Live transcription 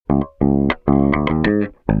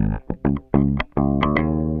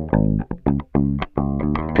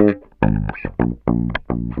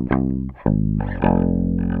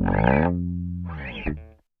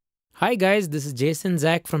Hi guys, this is Jason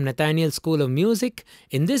Zach from Nathaniel School of Music.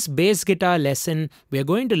 In this bass guitar lesson, we are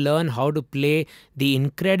going to learn how to play the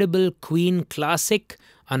incredible Queen classic,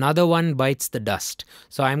 Another One Bites the Dust.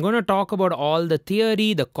 So I'm going to talk about all the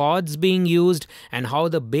theory, the chords being used, and how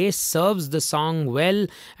the bass serves the song well,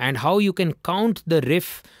 and how you can count the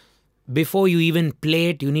riff before you even play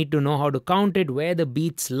it. You need to know how to count it, where the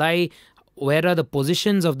beats lie, where are the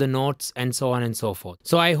positions of the notes, and so on and so forth.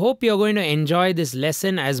 So I hope you're going to enjoy this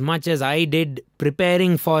lesson as much as I did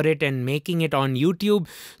preparing for it and making it on YouTube.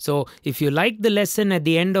 So if you like the lesson at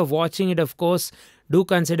the end of watching it, of course, do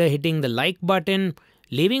consider hitting the like button,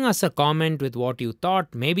 leaving us a comment with what you thought.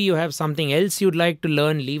 Maybe you have something else you'd like to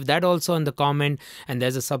learn, leave that also in the comment. And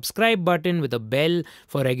there's a subscribe button with a bell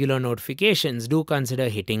for regular notifications. Do consider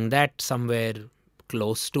hitting that somewhere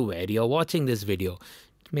close to where you're watching this video.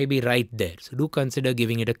 Maybe right there. So do consider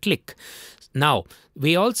giving it a click. Now,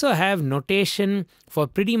 we also have notation for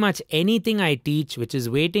pretty much anything I teach, which is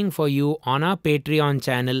waiting for you on our Patreon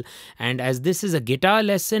channel. And as this is a guitar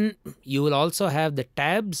lesson, you will also have the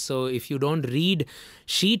tabs. So if you don't read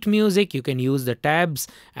sheet music, you can use the tabs.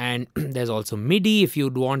 And there's also MIDI if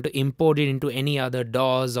you'd want to import it into any other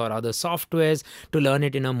DAWs or other softwares to learn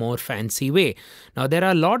it in a more fancy way. Now, there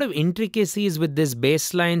are a lot of intricacies with this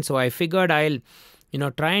bass line, so I figured I'll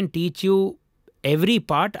try and teach you every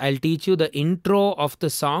part. I'll teach you the intro of the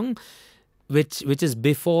song, which is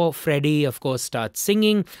before Freddie, of course, starts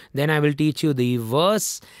singing. Then I will teach you the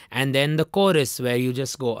verse and then the chorus where you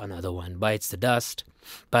just go, another one bites the dust,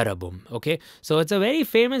 para-boom. Okay, so it's a very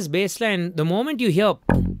famous bass line. The moment you hear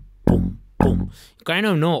boom, boom, boom, you kind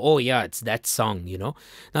of know, oh yeah, it's that song, Now,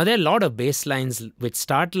 there are a lot of bass lines which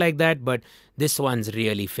start like that, but this one's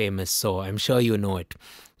really famous, so I'm sure you know it.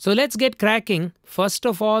 So let's get cracking. First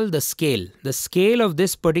of all, the scale. The scale of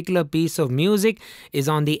this particular piece of music is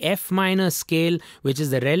on the F minor scale, which is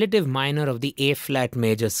the relative minor of the A flat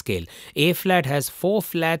major scale. A flat has 4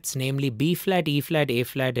 flats, namely B flat, E flat, A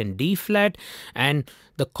flat, and D flat. And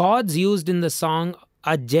the chords used in the song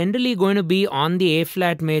are generally going to be on the A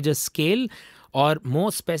flat major scale, or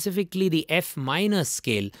more specifically the F minor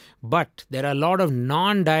scale, but there are a lot of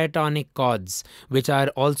non-diatonic chords which are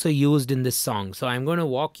also used in this song. So I'm going to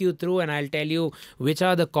walk you through and I'll tell you which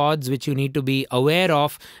are the chords which you need to be aware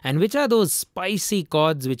of and which are those spicy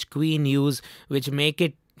chords which Queen use which make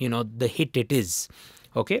it, the hit it is.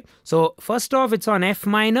 Okay, so first off, it's on F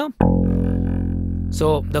minor.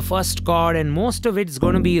 So the first chord, and most of it's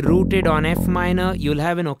going to be rooted on F minor. You'll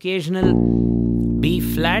have an occasional B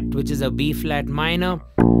flat, which is a B flat minor.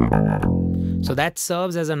 So that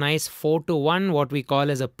serves as a nice 4-1, what we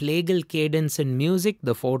call as a plagal cadence in music,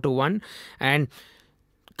 the 4-1. And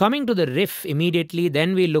coming to the riff immediately,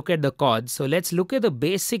 then we look at the chords. So let's look at the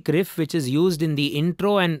basic riff which is used in the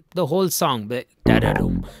intro and the whole song.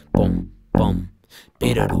 Da-da-dum, bum, bum,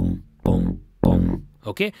 be-da-dum, bum, bum.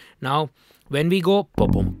 Okay, now when we go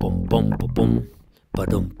bum, bum, bum, bum, bum,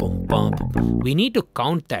 ba-dum, bum, bum, we need to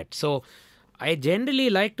count that. So I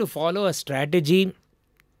generally like to follow a strategy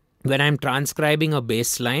when I'm transcribing a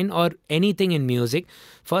bass line or anything in music.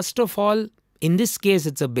 First of all, in this case,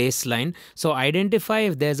 it's a bass line. So identify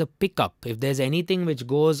if there's a pickup, if there's anything which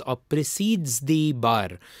goes or precedes the bar,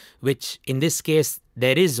 which in this case,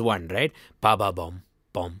 there is one, right? Pa-ba-bum,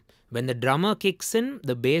 bum. When the drummer kicks in,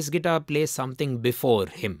 the bass guitar plays something before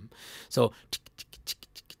him. So,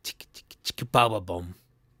 pa-ba-bum.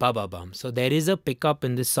 Ba-ba-bum. So there is a pickup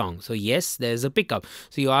in this song. So yes, there is a pickup.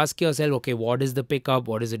 So you ask yourself, okay, what is the pickup?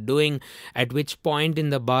 What is it doing? At which point in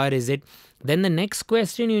the bar is it? Then the next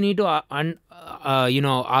question you need to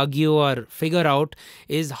argue or figure out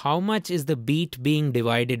is how much is the beat being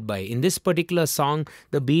divided by. In this particular song,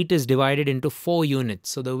 the beat is divided into 4 units.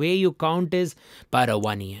 So the way you count is para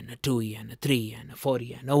 1E and a 2E and a 3E and a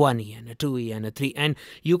 4E and a 1E and a 2E and a 3. And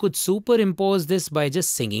you could superimpose this by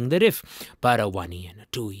just singing the riff. Para 1E and a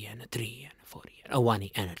 2E and a 3E and a 4E and a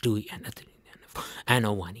 1E and a 2E and a 3 and a 4 and a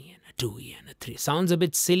 1E and a 2E and a 3. Sounds a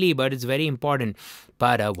bit silly, but it's very important.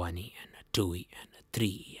 Para 1E and 2E and a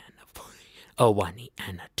 3E and a 4E, a 1E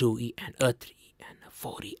and a 2E and a 3E and a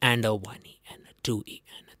 4E and a 1E and a 2E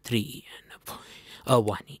and a 3E and a 4E, a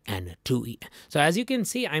 1E and a 2E. So as you can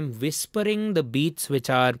see, I'm whispering the beats which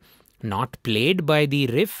are not played by the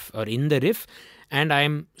riff or in the riff, and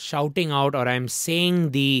I'm shouting out or I'm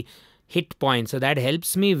saying the hit point. So that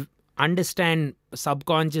helps me understand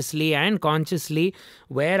subconsciously and consciously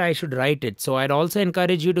where I should write it. So I'd also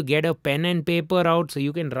encourage you to get a pen and paper out so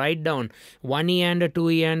you can write down 1 eander, 2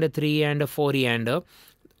 eander, 3 eander, 4 eander.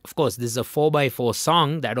 Of course, this is a 4x4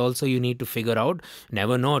 song that also you need to figure out.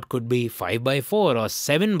 Never know, it could be 5x4 or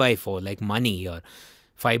 7x4 like Money, or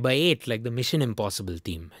 5x8 like the Mission Impossible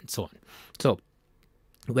theme, and so on. So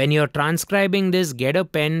when you're transcribing this, get a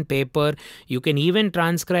pen, paper. You can even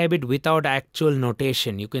transcribe it without actual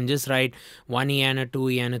notation. You can just write 1 eander, 2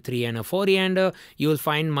 eander, 3 eander, 4 eander. You'll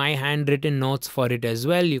find my handwritten notes for it as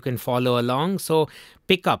well. You can follow along. So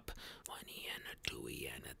pick up 1 eander, 2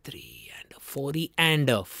 eander, 3 eander, 4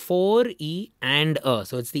 eander, 4 e and.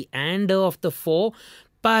 So it's the and of the 4.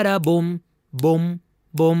 Para boom, boom,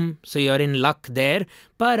 boom. So you're in luck there.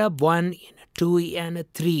 Para 1 eander, 2 and a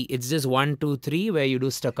 3. It's just 1, 2, 3 where you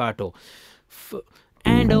do staccato.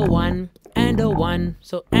 And a 1 and a 1.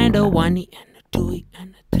 So and a 1 and a 2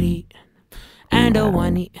 and a 3 and a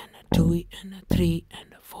 1 and a 2 and a 3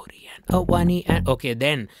 and a 4 and a 1 and. Okay,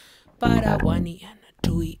 then para 1 and a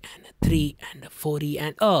 2 and a 3 and a 4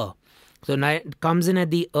 and So now it comes in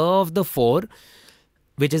at the of the 4,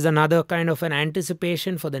 which is another kind of an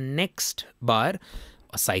anticipation for the next bar,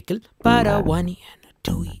 a cycle. Para 1 and a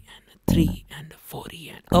 2 and 3 and a 4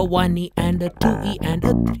 and a 1 and a 2 and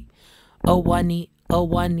a 3. A 1 a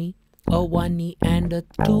 1 a 1 and a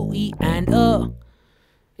 2 and a.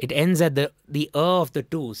 It ends at the of the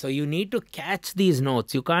 2. So you need to catch these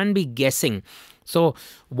notes. You can't be guessing. So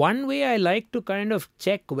one way I like to kind of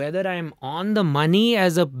check whether I'm on the money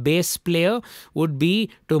as a bass player would be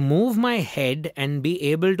to move my head and be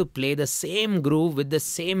able to play the same groove with the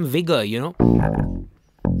same vigor, you know.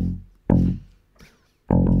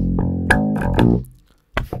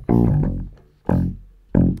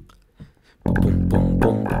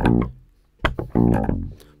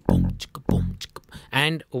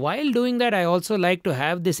 And while doing that, I also like to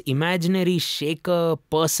have this imaginary shaker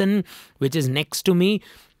person which is next to me.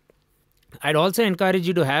 I'd also encourage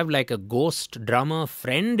you to have like a ghost drummer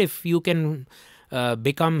friend if you can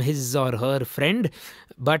become his or her friend.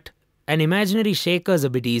 But an imaginary shaker is a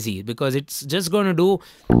bit easy because it's just going to do.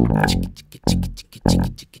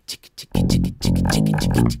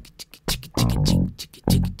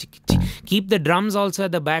 Keep the drums also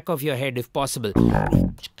at the back of your head if possible.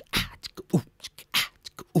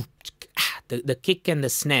 The kick and the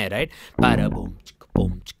snare, right?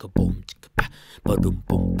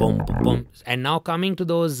 And now coming to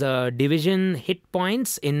those division hit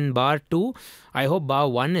points in bar 2. I hope bar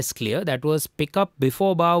 1 is clear. That was pick up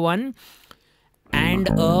before bar 1 and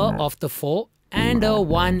of the 4 and a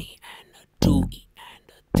 1 e and a 2 e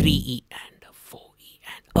and a 3 e and a 4 e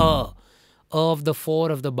and of the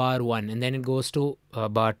 4 of the bar 1, and then it goes to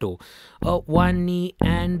bar 2. A 1 e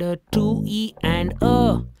and a 2 e and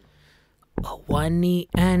a 1 e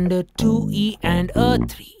and a 2 e and a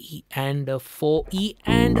 3 e and a 4 e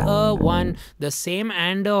and a 1. The same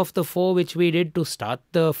and of the 4 which we did to start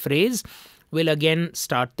the phrase will again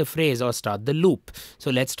start the phrase or start the loop. So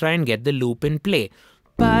let's try and get the loop in play.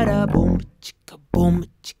 Para boom chicka boom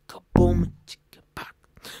chicka boom chicka pak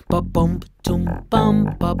pa boom tum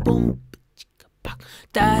bum pa boom chicka pak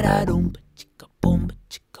da da dum chicka boom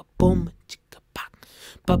chicka pak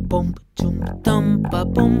pa boom tum dum pa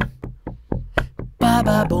boom ba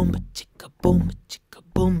ba boom chicka boom chicka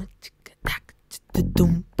tak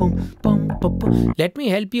dum boom boom boom. Let me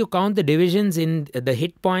help you count the divisions in the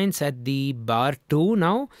hit points at the bar 2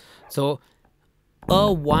 now. So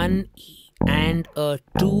a 1 e and a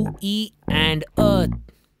 2 e and a,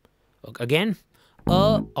 again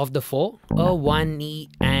of the 4, a 1 e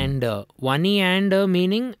and 1 e and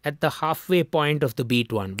meaning at the halfway point of the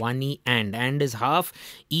beat 1 e and is half,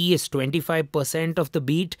 e is 25% of the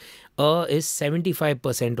beat, is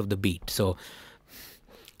 75% of the beat. So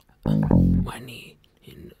 1 e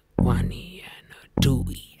and 1 e and a 2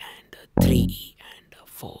 e and a 3 e and a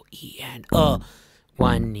 4 e and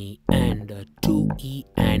 1 e and a 2 e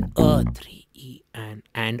and a 3 e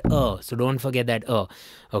and so don't forget that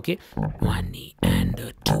okay, 1 e and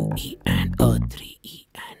a 2 e and a 3 e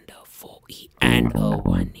and a 4 e and a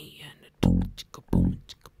 1 e and a 2 chicka boom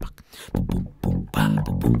chicka pak boom boom ba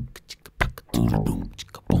boom chicka pak do boom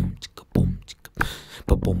chicka boom chicka boom chicka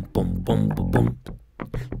boom boom boom boom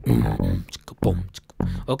chicka boom chicka.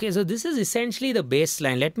 Okay, so this is essentially the bass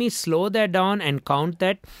line. Let me slow that down and count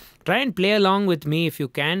that. Try and play along with me if you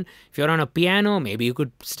can. If you're on a piano, maybe you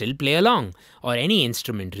could still play along, or any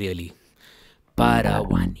instrument really. Para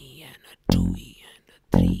 1 e and a 2 e and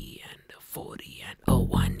a 3 e and a 4 e and a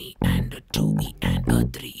 1 e and a 2 e and a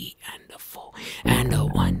 3 e and a 4 and a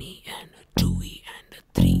 1 e and a 2 e and a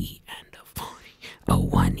 3 e and a 4 e, a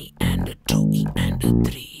 1 e and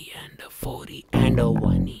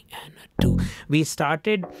we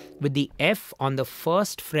started with the F on the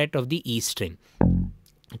first fret of the E string.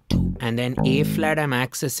 2. And then A flat I'm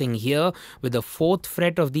accessing here with the 4th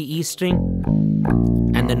fret of the E string.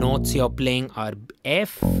 And the notes you're playing are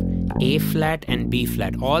F, A flat, and B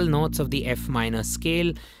flat. All notes of the F minor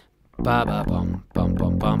scale. Ba ba bum bum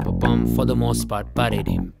bum bum bum bum. For the most part, ba de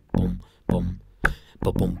dim bum bum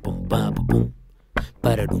bum bum bum ba bum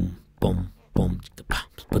ba da dum bum bum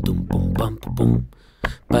ba dum bum bum bum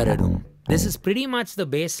ba da dum. This is pretty much the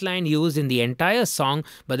bass line used in the entire song,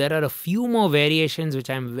 but there are a few more variations which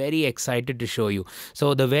I'm very excited to show you.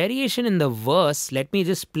 So the variation in the verse, let me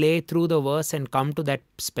just play through the verse and come to that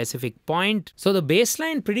specific point. So the bass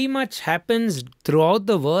line pretty much happens throughout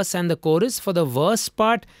the verse and the chorus. For the verse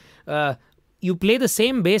part, you play the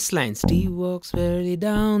same bass line. Steve walks very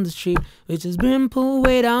down the street, which is brim pull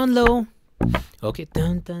way down low. Okay.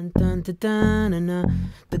 Dun dun dun dun dun dun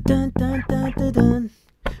dun dun dun dun.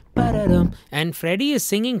 And Freddie is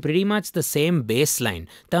singing pretty much the same bass line.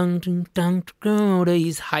 He's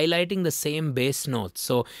highlighting the same bass notes.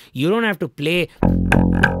 So you don't have to play.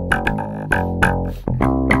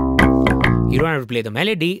 You don't have to play the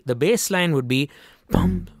melody. The bass line would be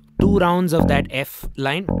 2 rounds of that F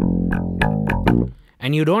line.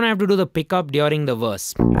 And you don't have to do the pickup during the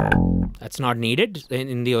verse. That's not needed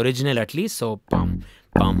in the original at least. So pum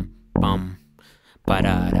pum pum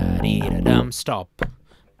pa-da-da-dee-da-dum. Stop.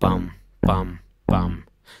 Pum, pum, pum.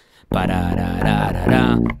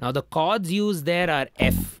 Pa-da-da-da-da-da. Now the chords used there are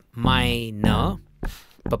F minor,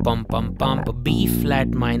 pa-pum, pum, pum, B flat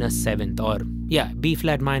minor 7th, or yeah, B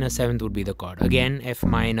flat minor 7th would be the chord. Again, F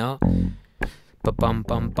minor, pa-pum,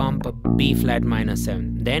 pum, pum, B flat minor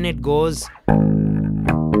 7th. Then it goes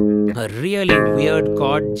a really weird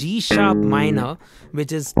chord, G sharp minor,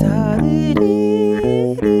 which is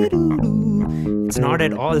it's not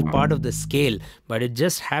at all part of the scale, but it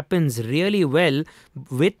just happens really well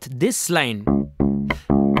with this line.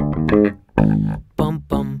 Pum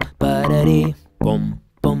pum parari pum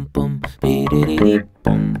pum pum piriri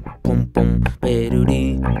pum pum pum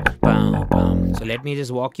piriri pum pum. So let me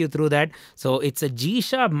just walk you through that. So it's a G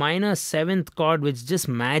sharp minor 7th chord which just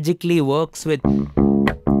magically works with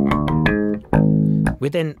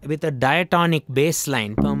a diatonic bass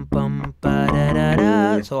line. Pum pum pa da da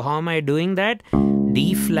da. So how am I doing that?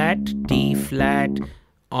 D flat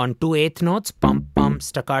on 2 8th notes. Pum pum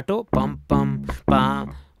staccato. Pum pum pa.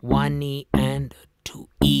 1 E and 2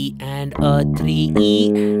 E and a 3 E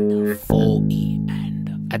and a 4 E,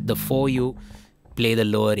 and at the 4 you play the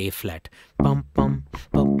lower A flat. Pum pum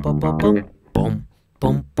pum pum pum pum pum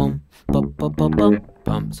pum pum pum pum pum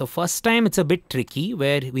pum. So first time it's a bit tricky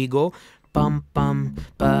where we go pum pum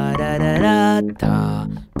pa da da da da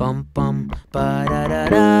pum pum pa da da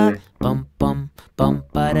da pum pum pum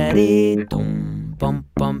pa da re dum pum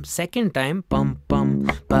pum. Second time pum pum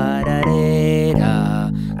pa da re da.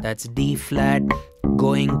 That's D flat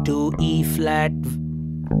going to E flat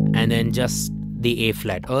and then just the A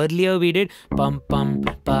flat. Earlier we did pum pum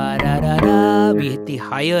pa da da da. We hit the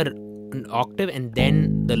higher octave and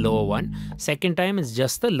then the lower one. Second time is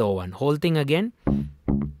just the low one. Whole thing again.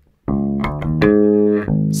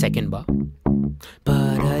 Second bar.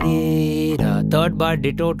 Third bar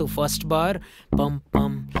ditto to first bar. Pum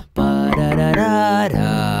pum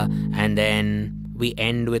pa-da-da-da-da. And then we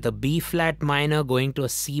end with a B flat minor going to a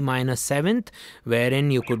C minor 7th, wherein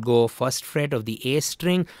you could go first fret of the A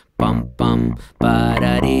string. Pum pum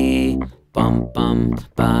pa-da-de. Pum pum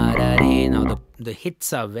pa-da-de. Now the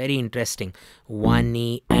hits are very interesting. 1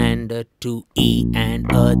 E and a 2 E and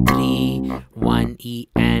a 3. 1 E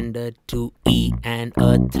and a 2 E and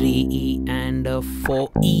a 3 E and a 4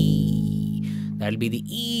 E. That'll be the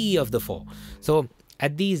E of the 4. So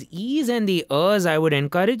at these E's and the E's, I would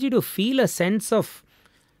encourage you to feel a sense of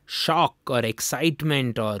shock or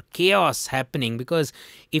excitement or chaos happening, because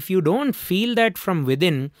if you don't feel that from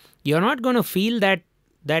within, you're not going to feel that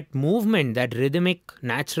movement, that rhythmic,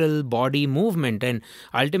 natural body movement. And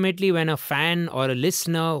ultimately, when a fan or a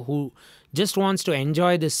listener who just wants to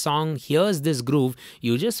enjoy this song hears this groove,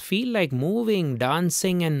 you just feel like moving,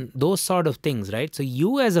 dancing, and those sort of things, right? So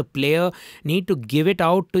you as a player need to give it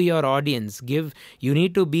out to your audience. You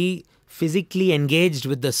need to be physically engaged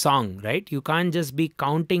with the song, right? You can't just be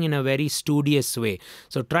counting in a very studious way.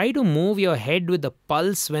 So try to move your head with the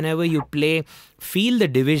pulse whenever you play. Feel the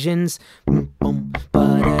divisions.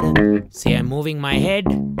 See, I'm moving my head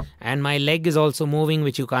and my leg is also moving,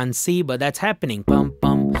 which you can't see, but that's happening. Pum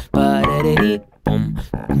pum pum pum.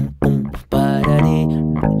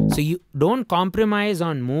 So you don't compromise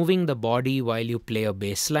on moving the body while you play a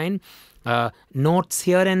bass line. Notes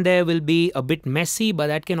here and there will be a bit messy, but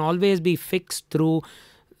that can always be fixed through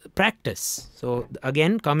practice. So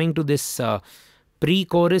again, coming to this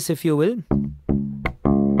pre-chorus, if you will.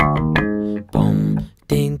 Bum,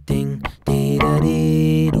 ding, ding,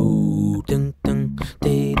 dee-da-dee-doo, ding, ding,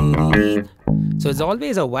 dee-dee-dee-dee. So it's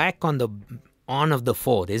always a whack on the on of the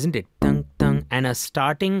fourth, isn't it? Tung, tung, and a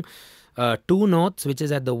starting two notes, which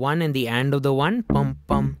is at the one and the and of the one. Pum,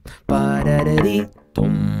 pum, pa-da-da-dee,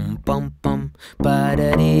 tum, pum, pum,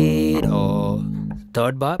 pa-da-dee-do.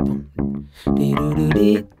 Third bar. Pum,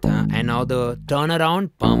 and now the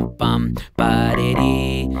turnaround. Pum, pum,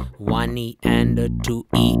 pa-da-dee. 1 E and a 2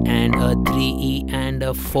 E and a 3 E and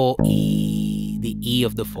a 4 E. The E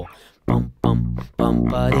of the 4. Pum, pum, pum,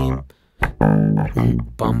 pa-dim.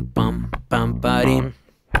 Pum, pum, pum, pa-dim.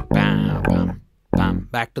 Bam, bam, bam.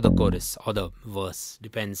 Back to the chorus or the verse.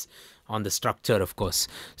 Depends on the structure, of course.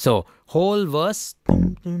 So, whole verse.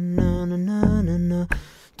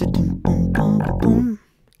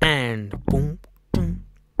 And boom, boom,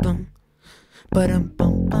 boom, ba-dum,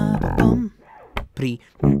 bum, ba-bum, pre,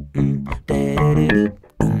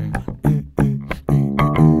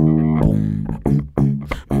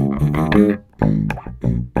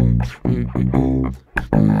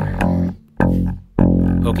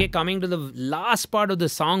 okay, coming to the last part of the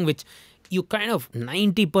song, which you kind of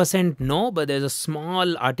 90% know, but there's a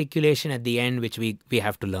small articulation at the end which we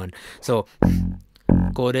have to learn. So,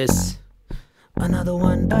 chorus. Another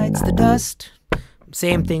one bites the dust.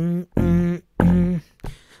 Same thing.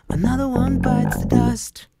 Another one bites the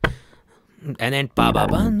dust. And then pa ba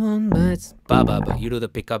ba bites ba ba ba. You do the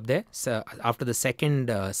pickup there. So after the second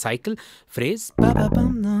cycle phrase, ba ba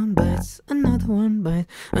bum bites. Another one bites.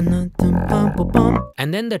 Another bum bum bum.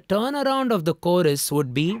 And then the turnaround of the chorus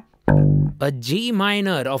would be a G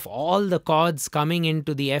minor of all the chords coming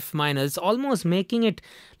into the F minor. It's almost making it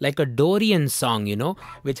like a Dorian song, you know,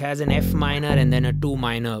 which has an F minor and then a 2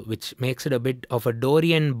 minor, which makes it a bit of a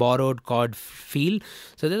Dorian borrowed chord feel.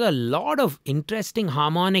 So there's a lot of interesting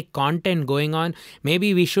harmonic content going on.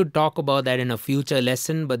 Maybe we should talk about that in a future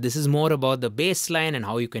lesson, but this is more about the bass line and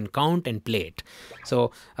how you can count and play it.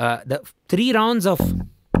 So the 3 rounds of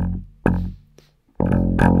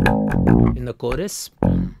in the chorus.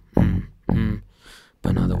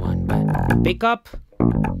 Another one. Pick up.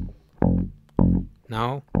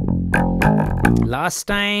 Now. Last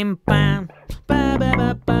time. Bam. Bam.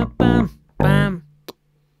 Bam. Bam. Bam. Bam.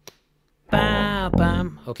 Bam.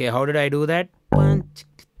 Bam. Okay, how did I do that?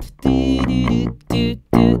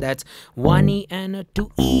 That's 1 E and a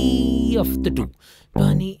 2 E of the 2.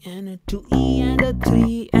 1 E and a 2 E and a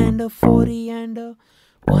 3 and a 4 E and a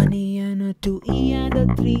 1 E and a 2 E and a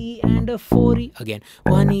 3 and a 4 E. Again,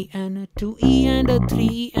 1 E and a 2 E and a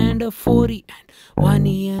 3 and a 4 E. And 1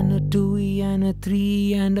 E and a 2 E and a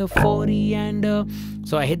 3 and a 4 E and a.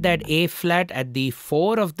 So I hit that A flat at the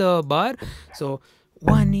 4 of the bar. So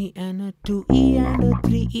 1 E and a 2 E and a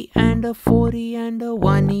 3 E and a 4 E and a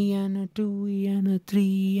 1 E and a 2 E and a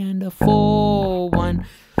 3 and a 4 1.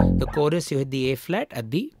 The chorus, you hit the A flat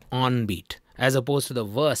at the on beat, as opposed to the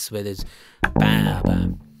verse where there's bam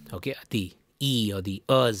bam. Okay, the E or the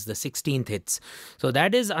Ers, the 16th hits. So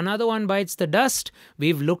that is Another One Bites the Dust.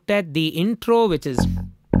 We've looked at the intro, which is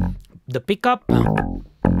the pickup.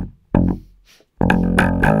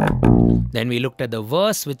 Then we looked at the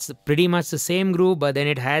verse, which is pretty much the same groove, but then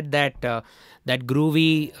it had that that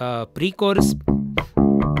groovy pre-chorus.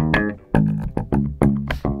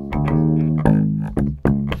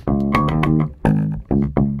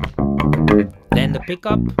 Then the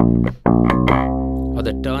pickup or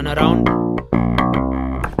the turnaround,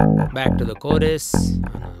 back to the chorus,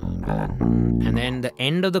 and then the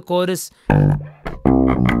end of the chorus.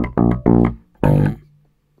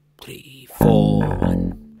 3, 4,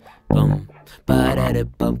 1. Bum, ba-da-da,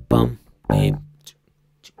 bum, bum,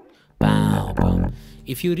 bow, bum.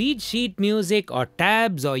 If you read sheet music or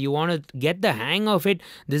tabs, or you want to get the hang of it,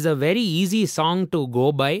 this is a very easy song to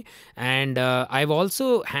go by. And I've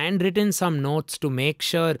also handwritten some notes to make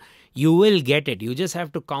sure you will get it. You just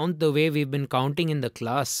have to count the way we've been counting in the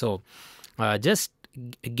class. So just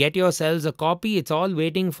get yourselves a copy. It's all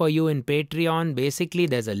waiting for you in Patreon. Basically,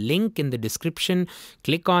 there's a link in the description.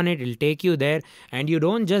 Click on it. It'll take you there. And you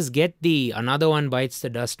don't just get the Another One Bites the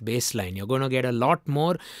Dust bassline. You're going to get a lot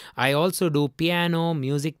more. I also do piano,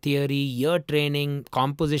 music theory, ear training,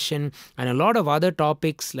 composition, and a lot of other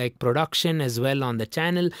topics like production as well on the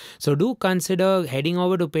channel. So do consider heading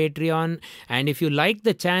over to Patreon. And if you like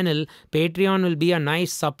the channel, Patreon will be a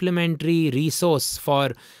nice supplementary resource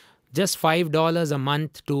for just $5 a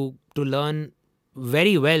month to learn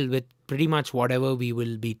very well with pretty much whatever we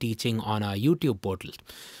will be teaching on our YouTube portal.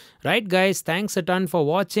 Right, guys, thanks a ton for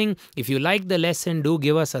watching. If you like the lesson, do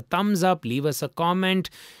give us a thumbs up, leave us a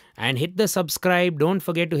comment, and hit the subscribe. Don't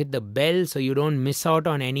forget to hit the bell so you don't miss out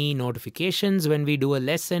on any notifications when we do a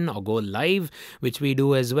lesson or go live, which we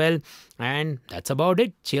do as well. And that's about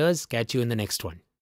it. Cheers. Catch you in the next one.